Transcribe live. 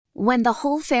When the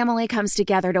whole family comes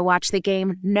together to watch the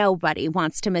game, nobody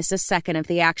wants to miss a second of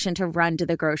the action to run to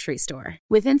the grocery store.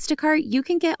 With Instacart, you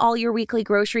can get all your weekly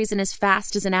groceries in as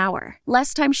fast as an hour.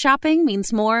 Less time shopping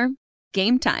means more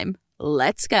game time.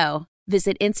 Let's go.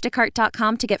 Visit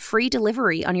instacart.com to get free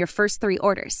delivery on your first 3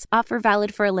 orders. Offer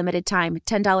valid for a limited time.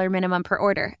 $10 minimum per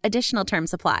order. Additional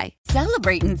terms apply.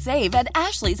 Celebrate and save at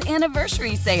Ashley's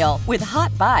Anniversary Sale. With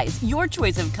Hot Buys, your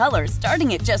choice of colors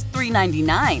starting at just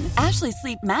 $3.99. Ashley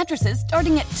Sleep mattresses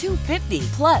starting at $2.50.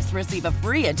 Plus, receive a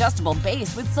free adjustable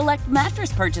base with select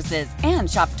mattress purchases. And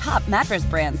shop top mattress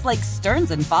brands like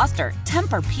Stearns & Foster,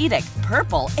 Tempur-Pedic,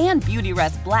 Purple, and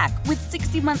Beautyrest Black with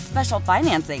 60-month special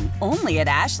financing. Only at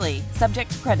Ashley.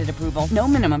 Subject to credit approval. No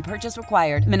minimum purchase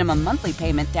required. Minimum monthly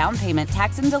payment, down payment,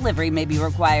 tax, and delivery may be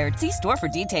required. See store for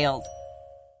details.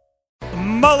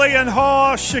 Mulligan,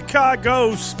 Haugh,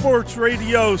 Chicago Sports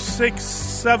Radio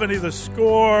 670 The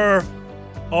Score.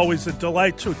 Always a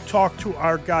delight to talk to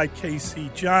our guy, Casey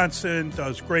Johnson.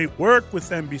 Does great work with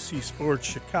NBC Sports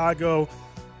Chicago.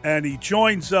 And he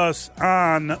joins us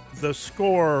on The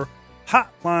Score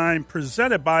Hotline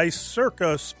presented by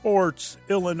Circa Sports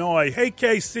Illinois. Hey,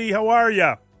 Casey, how are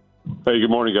you? Hey, good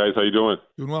morning, guys. How you doing?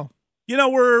 Doing well. You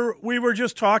know, we were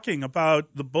just talking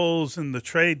about the Bulls and the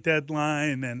trade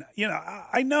deadline, and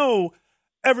I know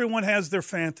everyone has their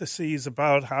fantasies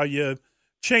about how you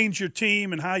change your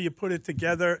team and how you put it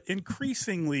together.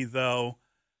 Increasingly, though,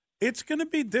 it's going to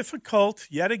be difficult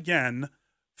yet again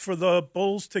for the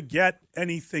Bulls to get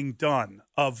anything done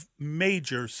of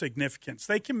major significance.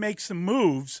 They can make some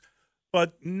moves,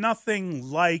 but nothing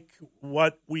like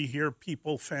what we hear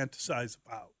people fantasize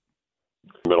about.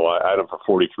 Middle, I had them for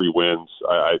 43 wins.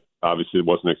 I obviously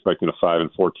wasn't expecting a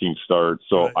 5-14 start,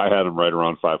 so right. I had them right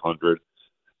around 500.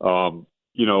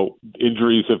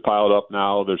 Injuries have piled up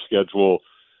now. Their schedule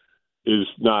is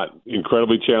not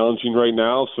incredibly challenging right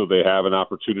now, so they have an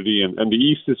opportunity. And the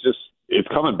East is just, it's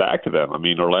coming back to them. I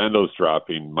mean, Orlando's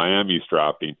dropping, Miami's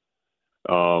dropping.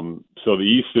 So the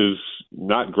East is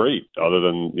not great other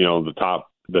than,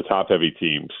 the top heavy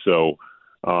teams. So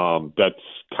that's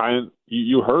kind of,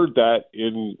 you heard that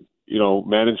in,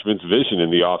 management's vision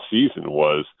in the off season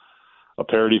was a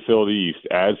parity-filled East,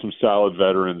 add some solid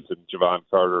veterans in Javon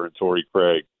Carter and Torrey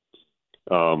Craig,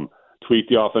 tweak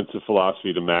the offensive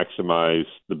philosophy to maximize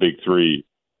the big three.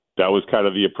 That was kind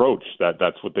of the approach.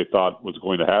 That's what they thought was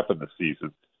going to happen this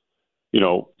season.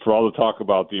 For all the talk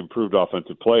about the improved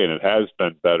offensive play, and it has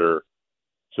been better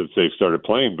since they've started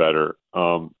playing better,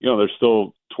 they're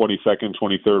still 22nd,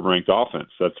 23rd ranked offense.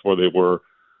 That's where they were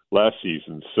last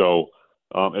season. So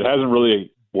it hasn't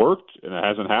really worked, and it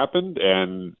hasn't happened,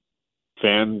 and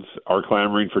fans are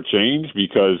clamoring for change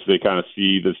because they kind of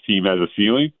see this team as a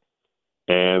ceiling.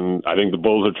 And I think the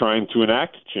Bulls are trying to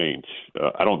enact change.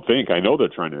 I know they're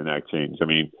trying to enact change. I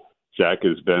mean, Zach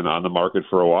has been on the market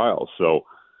for a while. So,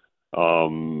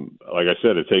 like I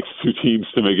said, it takes 2 teams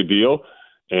to make a deal.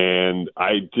 And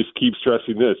I just keep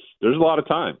stressing this. There's a lot of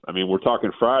time. I mean, we're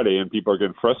talking Friday and people are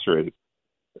getting frustrated.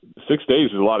 6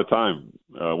 days is a lot of time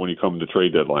when you come to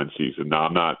trade deadline season. Now,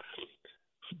 I'm not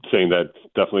saying that's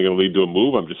definitely going to lead to a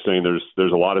move. I'm just saying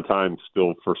there's a lot of time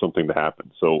still for something to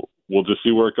happen. So we'll just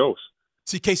see where it goes.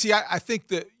 See, Casey, I think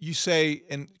that you say,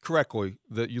 and correctly,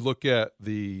 that you look at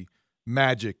the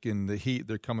Magic and the Heat,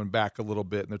 they're coming back a little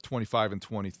bit, and they're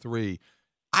 25-23.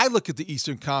 I look at the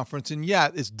Eastern Conference, and yeah,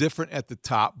 it's different at the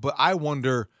top, but I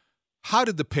wonder, how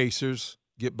did the Pacers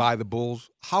get by the Bulls?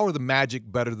 How are the Magic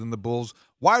better than the Bulls?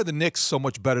 Why are the Knicks so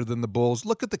much better than the Bulls?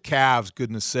 Look at the Cavs,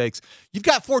 goodness sakes. You've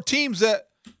got 4 teams that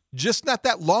just not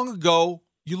that long ago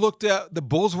you looked at the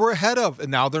Bulls were ahead of,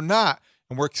 and now they're not.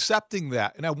 And we're accepting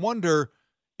that. And I wonder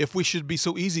if we should be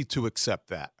so easy to accept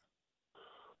that.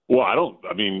 Well,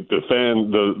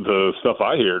 the stuff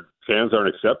I hear, fans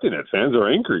aren't accepting it. Fans are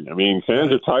angry. I mean,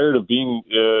 fans are tired of being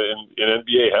in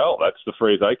NBA hell. That's the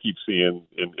phrase I keep seeing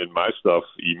in my stuff,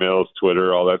 emails,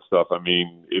 Twitter, all that stuff. I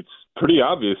mean, it's pretty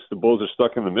obvious the Bulls are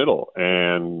stuck in the middle.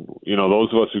 And,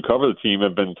 those of us who cover the team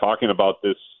have been talking about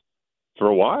this for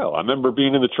a while. I remember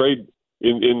being in the trade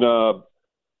in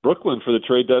Brooklyn for the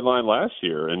trade deadline last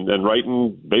year and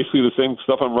writing basically the same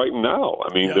stuff I'm writing now.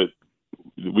 I mean, that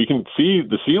we can see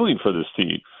the ceiling for this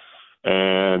team.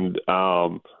 And,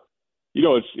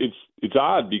 it's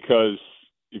odd because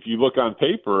if you look on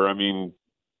paper, I mean,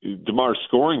 DeMar's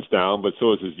scoring's down, but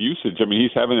so is his usage. I mean,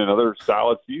 he's having another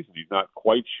solid season. He's not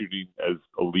quite shooting as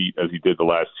elite as he did the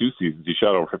last 2 seasons. He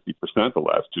shot over 50% the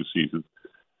last 2 seasons.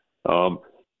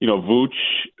 Vooch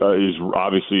is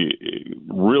obviously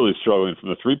really struggling from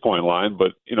the three-point line,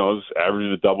 but, is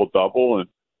averaging a double-double and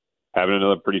having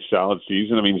another pretty solid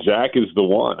season. I mean, Zach is the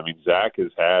one. I mean, Zach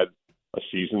has had a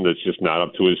season that's just not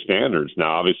up to his standards.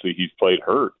 Now, obviously, he's played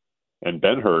hurt and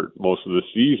been hurt most of the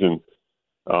season.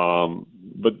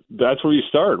 But that's where you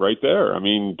start right there. I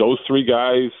mean, those three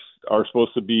guys are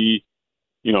supposed to be,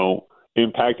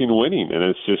 impacting winning, and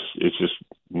it's just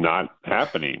not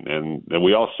happening. And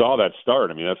we all saw that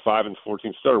start. I mean, that 5-14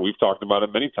 start, we've talked about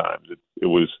it many times. It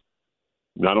was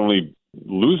not only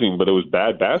losing, but it was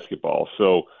bad basketball.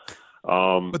 So,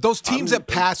 but those teams that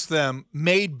passed them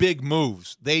made big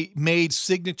moves. They made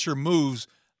signature moves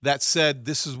that said,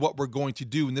 this is what we're going to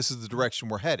do, and this is the direction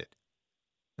we're headed.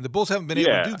 And the Bulls haven't been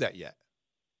able to do that yet.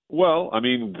 Well, I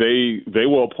mean, they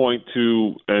will point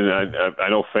to, and I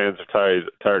know fans are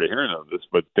tired of hearing of this,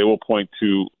 but they will point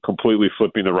to completely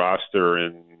flipping the roster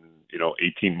in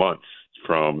 18 months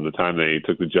from the time they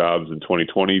took the jobs in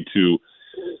 2020 to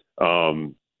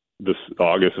this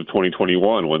August of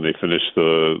 2021 when they finished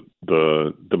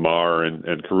the DeMar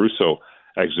and Caruso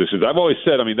acquisitions. I've always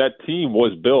said, I mean, that team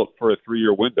was built for a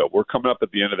 3-year window. We're coming up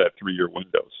at the end of that 3-year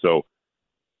window, so.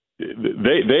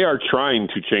 They are trying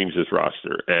to change this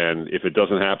roster, and if it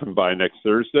doesn't happen by next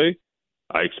Thursday,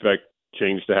 I expect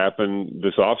change to happen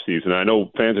this offseason. I know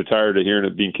fans are tired of hearing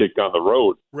it being kicked down the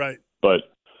road, right? But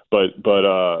they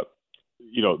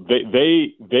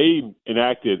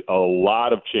enacted a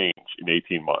lot of change in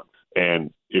 18 months,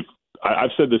 and if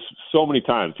I've said this so many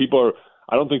times,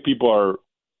 I don't think people are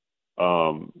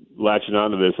latching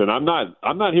onto this, and I'm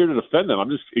not here to defend them. I'm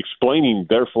just explaining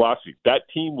their philosophy. That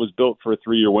team was built for a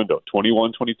 3-year window,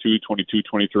 21, 22, 22,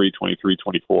 23, 23,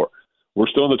 24. We're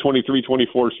still in the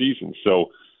 23-24 season,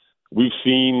 so we've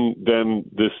seen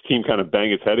this team kind of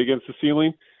bang its head against the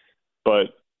ceiling,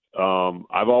 but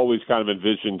I've always kind of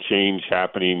envisioned change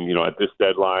happening, at this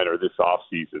deadline or this off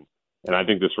season. And I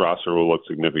think this roster will look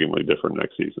significantly different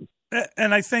next season.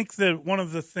 And I think that one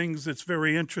of the things that's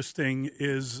very interesting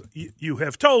is you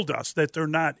have told us that they're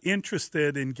not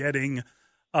interested in getting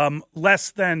less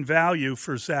than value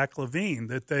for Zach LaVine,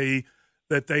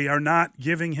 that they are not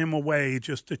giving him away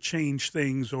just to change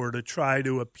things or to try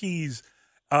to appease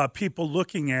people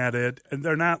looking at it, and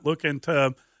they're not looking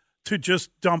to just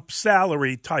dump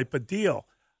salary type of deal.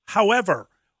 However,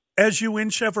 as you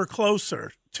inch ever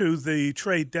closer to the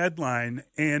trade deadline,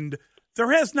 and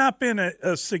there has not been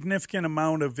a significant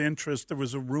amount of interest. There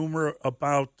was a rumor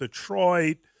about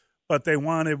Detroit, but they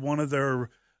wanted one of their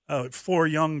 4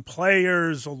 young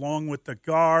players along with the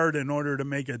guard in order to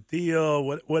make a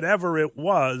deal. Whatever it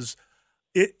was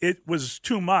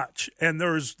too much. And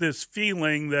there's this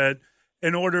feeling that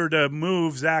in order to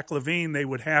move Zach LaVine, they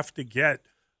would have to get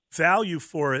value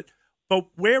for it. But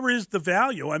where is the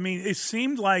value? I mean, it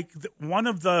seemed like one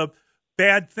of the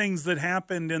bad things that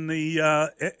happened in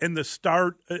the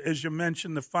start, as you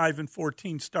mentioned, the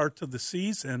 5-14 start to the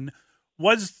season,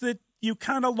 was that you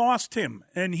kind of lost him,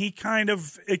 and he kind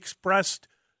of expressed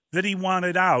that he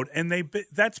wanted out, and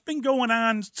that's been going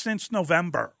on since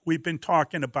November. We've been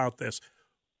talking about this.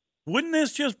 Wouldn't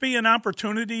this just be an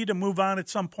opportunity to move on at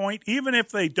some point, even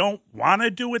if they don't want to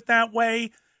do it that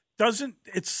way?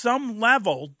 At some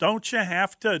level, don't you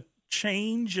have to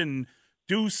change and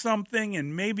do something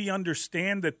and maybe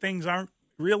understand that things aren't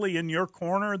really in your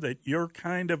corner, that you're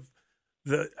kind of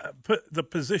the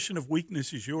position of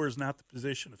weakness is yours, not the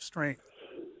position of strength?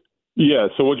 Yeah,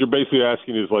 so what you're basically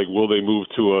asking is, will they move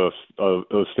to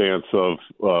a stance of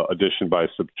addition by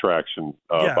subtraction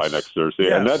by next Thursday?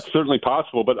 Yes. And that's certainly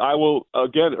possible, but I will,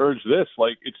 again, urge this.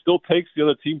 It still takes the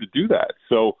other team to do that.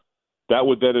 So that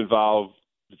would then involve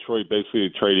Detroit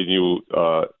basically trading you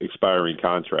expiring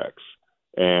contracts.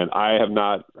 And I have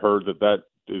not heard that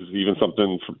is even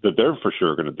something that they're for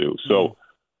sure going to do. So,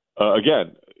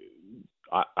 again,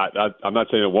 I'm not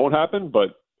saying it won't happen,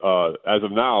 but as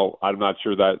of now, I'm not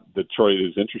sure that Detroit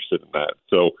is interested in that.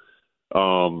 So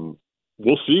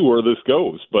we'll see where this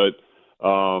goes. But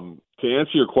to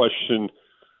answer your question,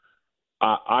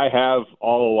 I have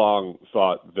all along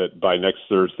thought that by next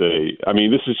Thursday, I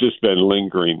mean, this has just been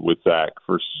lingering with Zach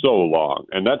for so long.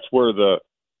 And that's where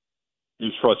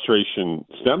his frustration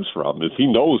stems from, is he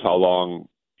knows how long,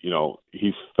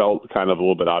 he's felt kind of a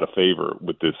little bit out of favor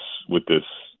with this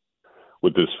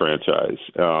franchise.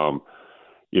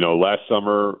 Last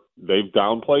summer they've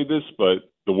downplayed this, but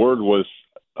the word was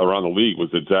around the league was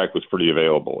that Zach was pretty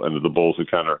available and that the Bulls had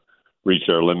kind of reached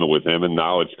their limit with him. And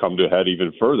now it's come to a head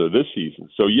even further this season.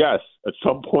 So yes, at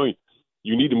some point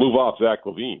you need to move off Zach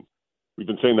LaVine. We've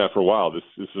been saying that for a while. This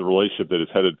is a relationship that is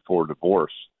headed for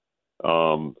divorce.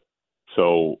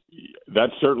 So that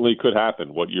certainly could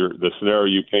happen. The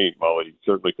scenario you paint, Mully,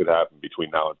 certainly could happen between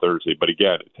now and Thursday. But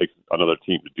again, it takes another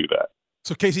team to do that.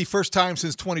 So, Casey, first time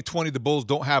since 2020 the Bulls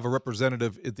don't have a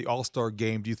representative at the All-Star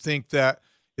game. Do you think that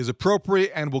is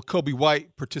appropriate, and will Kobe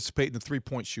White participate in the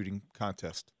three-point shooting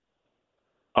contest?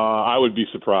 I would be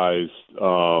surprised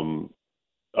on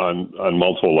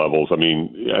multiple levels. I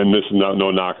mean, and this is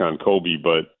no knock on Kobe,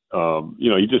 but I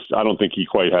don't think he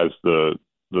quite has the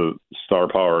star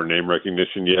power or name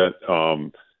recognition yet.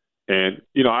 And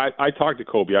I talked to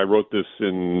Kobe. I wrote this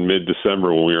in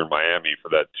mid-December when we were in Miami for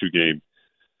that 2-game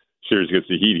series against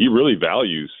the Heat. He really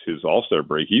values his All-Star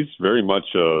break. He's very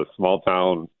much a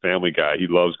small-town family guy. He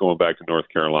loves going back to North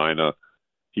Carolina.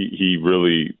 He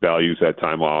really values that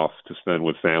time off to spend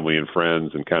with family and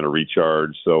friends and kind of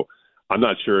recharge. So I'm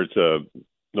not sure it's a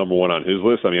number one on his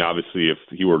list. I mean, obviously, if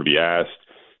he were to be asked,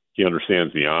 he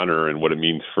understands the honor and what it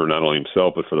means for not only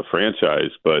himself but for the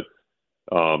franchise. But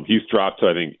he's dropped to,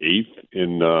 I think, 8th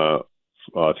in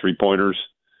three-pointers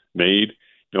made.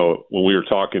 When we were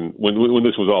talking, when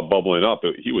this was all bubbling up,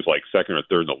 he was like 2nd or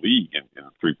 3rd in the league in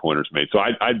three-pointers made. So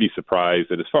I'd be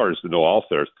surprised. And as far as the no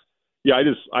All-Stars,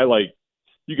 I like,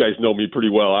 you guys know me pretty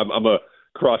well. I'm a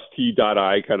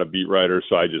cross-T.I kind of beat writer,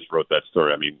 so I just wrote that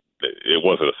story. I mean, it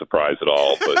wasn't a surprise at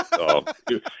all, but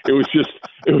it was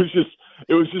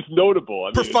just notable. I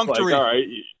mean, perfunctory. Like, all right,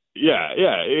 yeah.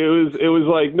 It was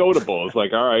like notable. It's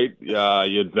like, all right, you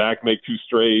had Zach make 2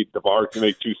 straight, DeMar can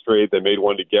make 2 straight. They made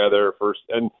one together first,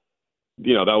 and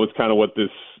that was kind of what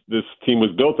this team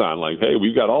was built on. Like, hey,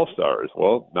 we've got all-stars.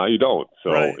 Well, now you don't.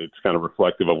 So right. It's kind of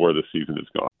reflective of where the season is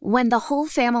going. When the whole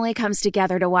family comes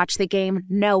together to watch the game,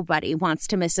 nobody wants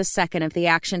to miss a second of the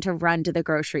action to run to the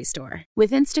grocery store.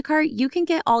 With Instacart, you can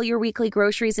get all your weekly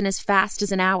groceries in as fast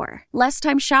as an hour. Less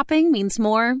time shopping means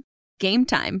more game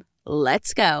time.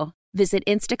 Let's go. Visit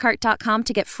instacart.com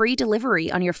to get free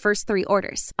delivery on your first 3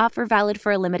 orders. Offer valid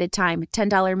for a limited time.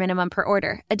 $10 minimum per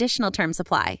order. Additional terms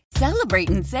apply. Celebrate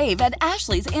and save at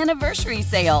Ashley's Anniversary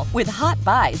Sale. With Hot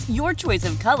Buys, your choice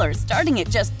of colors starting at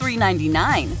just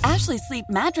 $3.99. Ashley Sleep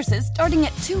mattresses starting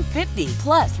at $2.50.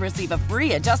 Plus, receive a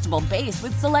free adjustable base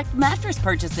with select mattress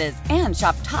purchases. And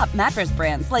shop top mattress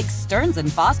brands like Stearns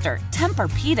 & Foster,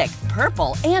 Tempur-Pedic,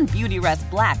 Purple, and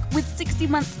Beautyrest Black with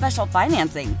 60-month special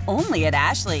financing. Only at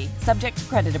Ashley. Subject to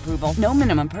credit approval. No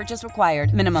minimum purchase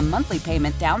required. Minimum monthly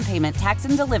payment, down payment, tax,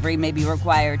 and delivery may be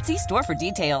required. See store for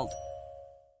details.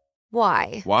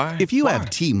 Why? If you have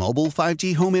T-Mobile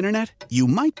 5G home internet, you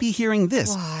might be hearing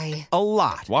this Why? a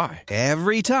lot. Why?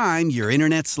 Every time your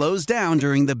internet slows down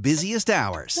during the busiest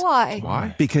hours.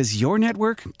 Why? Because your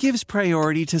network gives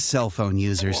priority to cell phone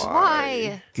users.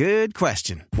 Why? Good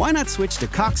question. Why not switch to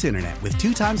Cox Internet with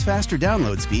 2 times faster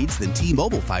download speeds than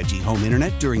T-Mobile 5G home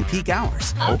internet during peak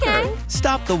hours? Okay.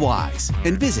 Stop the whys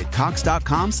and visit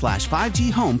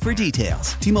cox.com/5G home for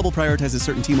details. T-Mobile prioritizes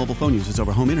certain T-Mobile phone users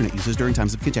over home internet users during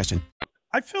times of congestion.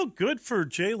 I feel good for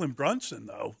Jalen Brunson,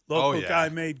 though. Local guy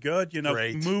made good.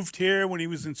 Great. Moved here when he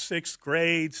was in 6th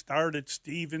grade, started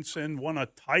Stevenson, won a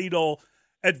title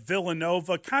at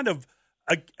Villanova. Kind of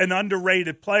an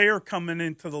underrated player coming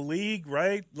into the league,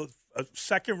 right? A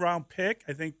 2nd-round pick,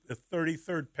 I think the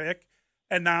 33rd pick.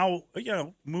 And now,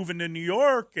 moving to New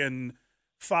York and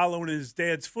following his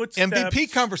dad's footsteps.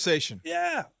 MVP conversation.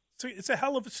 Yeah. It's a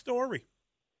hell of a story.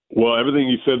 Well, everything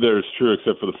you said there is true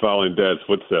except for the following dad's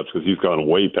footsteps because he's gone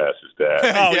way past his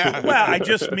dad. Well, I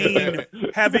just mean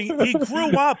he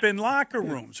grew up in locker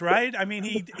rooms, right? I mean,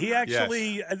 he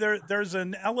actually there's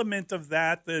an element of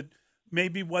that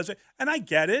maybe wasn't, and I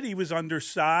get it. He was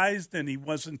undersized and he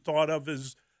wasn't thought of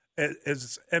as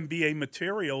NBA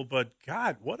material, but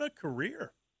God, what a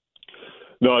career.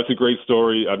 No, it's a great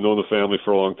story. I've known the family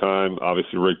for a long time.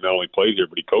 Obviously, Rick not only played here,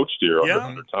 but he coached here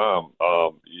under Tom.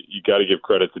 You got to give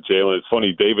credit to Jalen. It's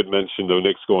funny, David mentioned the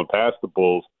Knicks going past the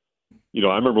Bulls.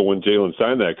 I remember when Jalen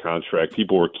signed that contract,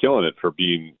 people were killing it for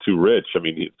being too rich. I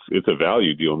mean, it's a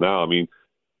value deal now. I mean,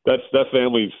 that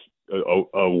family's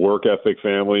a work ethic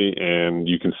family, and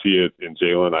you can see it in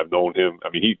Jalen. I've known him. I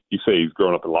mean, you say he's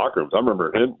grown up in locker rooms. I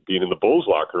remember him being in the Bulls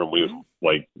locker room. He was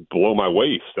like below my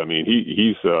waist. I mean,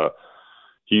 he's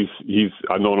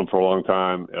I've known him for a long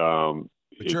time.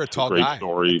 But you're a tall great guy.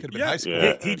 Story. Could have been high school.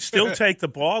 Yeah. He'd still take the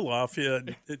ball off you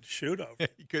and shoot him.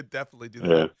 You could definitely do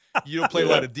that. Yeah. You don't play a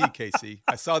lot of D, Casey.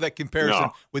 I saw that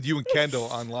comparison with you and Kendall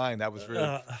online. That was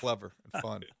really clever and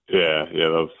fun. Yeah,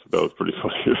 that was pretty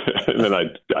funny. And then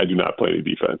I do not play any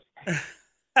defense.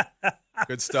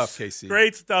 Good stuff, Casey.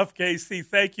 Great stuff, Casey.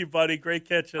 Thank you, buddy. Great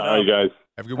catching up. All right, guys.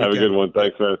 Have a good weekend. Have a good one.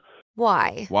 Thanks, man.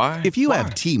 Why? Why? If you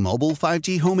have T-Mobile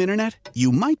 5G home internet,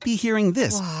 you might be hearing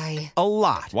this Why? a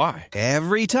lot. Why?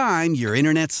 Every time your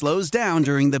internet slows down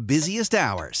during the busiest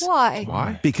hours. Why?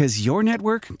 Why? Because your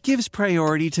network gives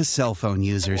priority to cell phone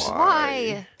users.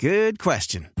 Why? Good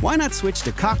question. Why not switch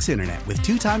to Cox Internet with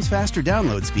 2 times faster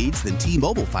download speeds than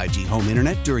T-Mobile 5G home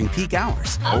internet during peak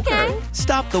hours? Okay.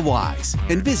 Stop the whys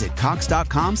and visit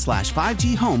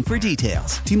cox.com/5G home for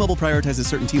details. T-Mobile prioritizes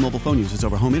certain T-Mobile phone users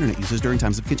over home internet users during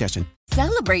times of congestion.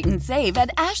 Celebrate and save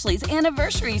at Ashley's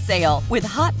Anniversary Sale. With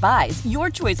Hot Buys, your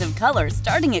choice of colors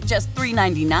starting at just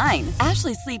 $3.99.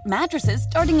 Ashley Sleep mattresses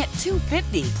starting at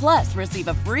 $2.50. Plus, receive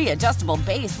a free adjustable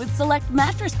base with select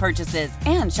mattress purchases.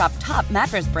 And shop top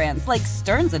mattress brands like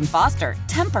Stearns & Foster,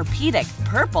 Tempur-Pedic,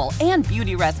 Purple, and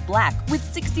Beautyrest Black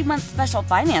with 60-month special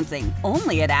financing.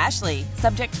 Only at Ashley.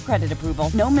 Subject to credit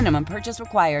approval. No minimum purchase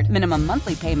required. Minimum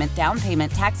monthly payment, down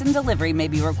payment, tax, and delivery may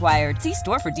be required. See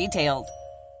store for details.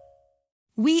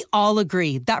 We all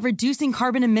agree that reducing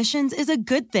carbon emissions is a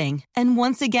good thing. And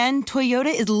once again, Toyota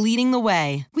is leading the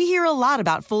way. We hear a lot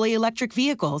about fully electric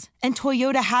vehicles, and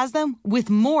Toyota has them with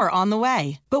more on the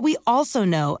way. But we also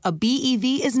know a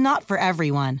BEV is not for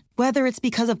everyone, whether it's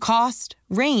because of cost,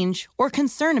 range, or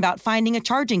concern about finding a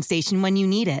charging station when you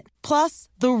need it. Plus,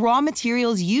 the raw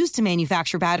materials used to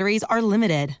manufacture batteries are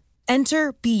limited.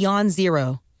 Enter Beyond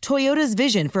Zero, Toyota's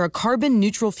vision for a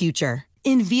carbon-neutral future.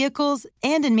 In vehicles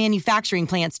and in manufacturing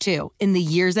plants, too, in the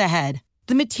years ahead.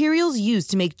 The materials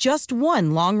used to make just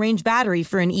one long-range battery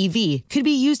for an EV could be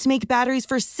used to make batteries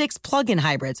for 6 plug-in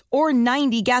hybrids or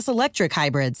 90 gas-electric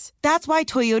hybrids. That's why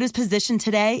Toyota's position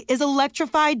today is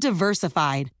electrified,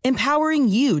 diversified, empowering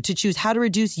you to choose how to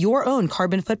reduce your own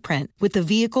carbon footprint with the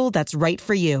vehicle that's right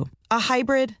for you. A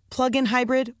hybrid, plug-in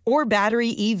hybrid, or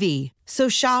battery EV. So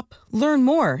shop, learn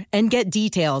more, and get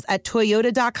details at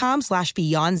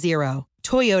toyota.com/beyondzero.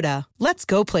 Toyota, let's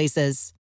go places.